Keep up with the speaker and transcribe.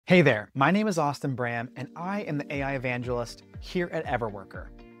Hey there, my name is Austin Bram, and I am the AI evangelist here at Everworker.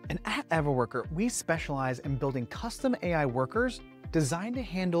 And at Everworker, we specialize in building custom AI workers designed to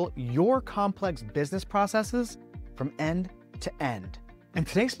handle your complex business processes from end to end. And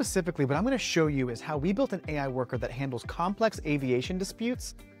today specifically, what I'm going to show you is how we built an AI worker that handles complex aviation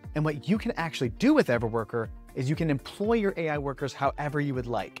disputes. And what you can actually do with Everworker is you can employ your AI workers however you would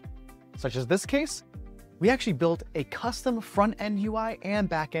like. Such as this case, we actually built a custom front-end UI and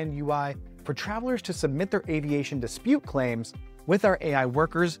back-end UI for travelers to submit their aviation dispute claims with our AI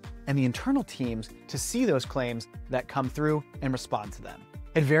workers and the internal teams to see those claims that come through and respond to them.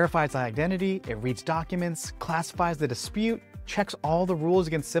 It verifies identity, it reads documents, classifies the dispute, checks all the rules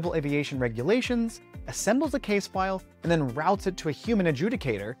against Civil Aviation Regulations, assembles a case file, and then routes it to a human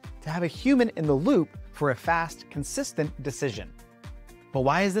adjudicator to have a human in the loop for a fast, consistent decision. But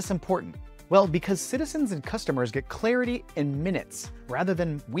why is this important? Well, because citizens and customers get clarity in minutes rather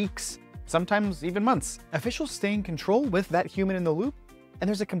than weeks, sometimes even months. Officials stay in control with that human in the loop, and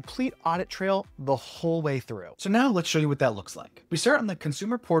there's a complete audit trail the whole way through. So now let's show you what that looks like. We start on the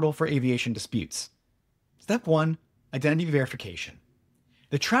consumer portal for aviation disputes. Step 1, identity verification.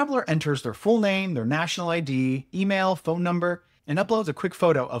 The traveler enters their full name, their national ID, email, phone number, and uploads a quick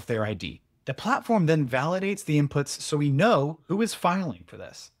photo of their ID. The platform then validates the inputs so we know who is filing for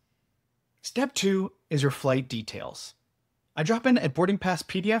this. Step 2 is your flight details. I drop in a boarding pass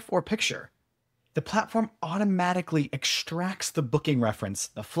PDF or picture. The platform automatically extracts the booking reference,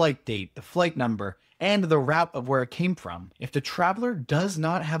 the flight date, the flight number, and the route of where it came from. If the traveler does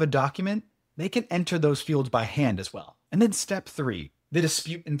not have a document, they can enter those fields by hand as well. And then step 3, the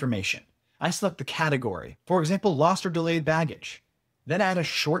dispute information. I select the category, for example, lost or delayed baggage. Then add a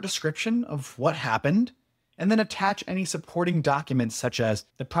short description of what happened, and then attach any supporting documents such as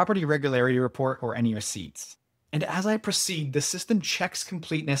the property regularity report or any receipts. And as I proceed, the system checks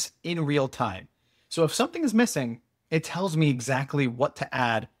completeness in real time. So if something is missing, it tells me exactly what to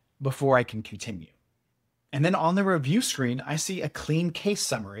add before I can continue. And then on the review screen, I see a clean case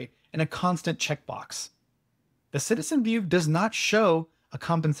summary and a constant checkbox. The citizen view does not show a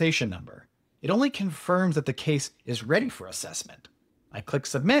compensation number. It only confirms that the case is ready for assessment. I click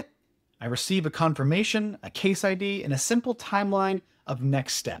submit. I receive a confirmation, a case ID, and a simple timeline of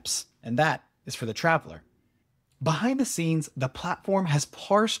next steps, and that is for the traveler. Behind the scenes, the platform has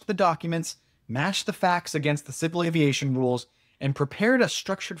parsed the documents, matched the facts against the civil aviation rules, and prepared a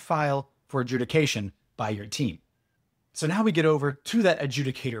structured file for adjudication by your team. So now we get over to that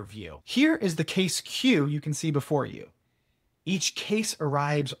adjudicator view. Here is the case queue you can see before you. Each case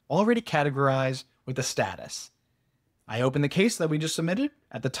arrives already categorized with a status. I open the case that we just submitted.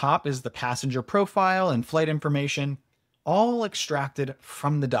 At the top is the passenger profile and flight information, all extracted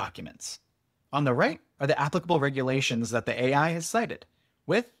from the documents. On the right are the applicable regulations that the AI has cited,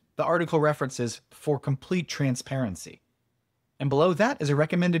 with the article references for complete transparency. And below that is a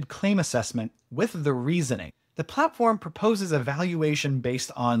recommended claim assessment with the reasoning. The platform proposes a valuation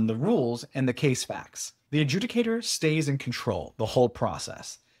based on the rules and the case facts. The adjudicator stays in control the whole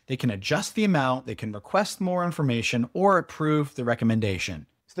process. They can adjust the amount, they can request more information, or approve the recommendation.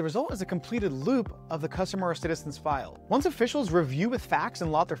 So the result is a completed loop of the customer or citizen's file. Once officials review with facts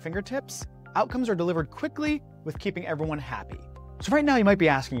and law at their fingertips, outcomes are delivered quickly with keeping everyone happy. So right now you might be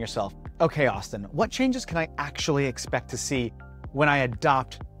asking yourself, okay, Austin, what changes can I actually expect to see when I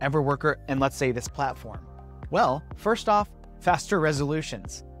adopt Everworker and let's say this platform? Well, first off, faster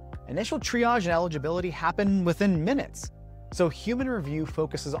resolutions. Initial triage and eligibility happen within minutes. So human review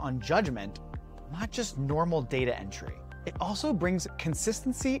focuses on judgment, not just normal data entry. It also brings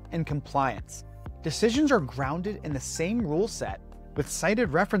consistency and compliance. Decisions are grounded in the same rule set with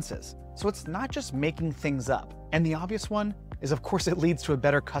cited references, so it's not just making things up. And the obvious one is, of course, it leads to a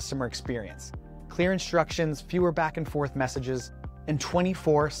better customer experience. Clear instructions, fewer back and forth messages, and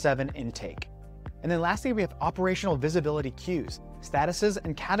 24/7 intake. And then lastly, we have operational visibility cues. Statuses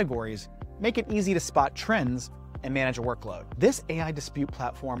and categories make it easy to spot trends and manage a workload. This AI dispute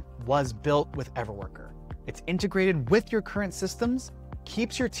platform was built with Everworker. It's integrated with your current systems,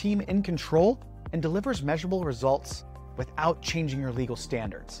 keeps your team in control, and delivers measurable results without changing your legal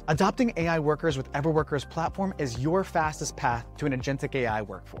standards. Adopting AI workers with Everworker's platform is your fastest path to an agentic AI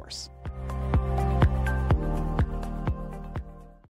workforce.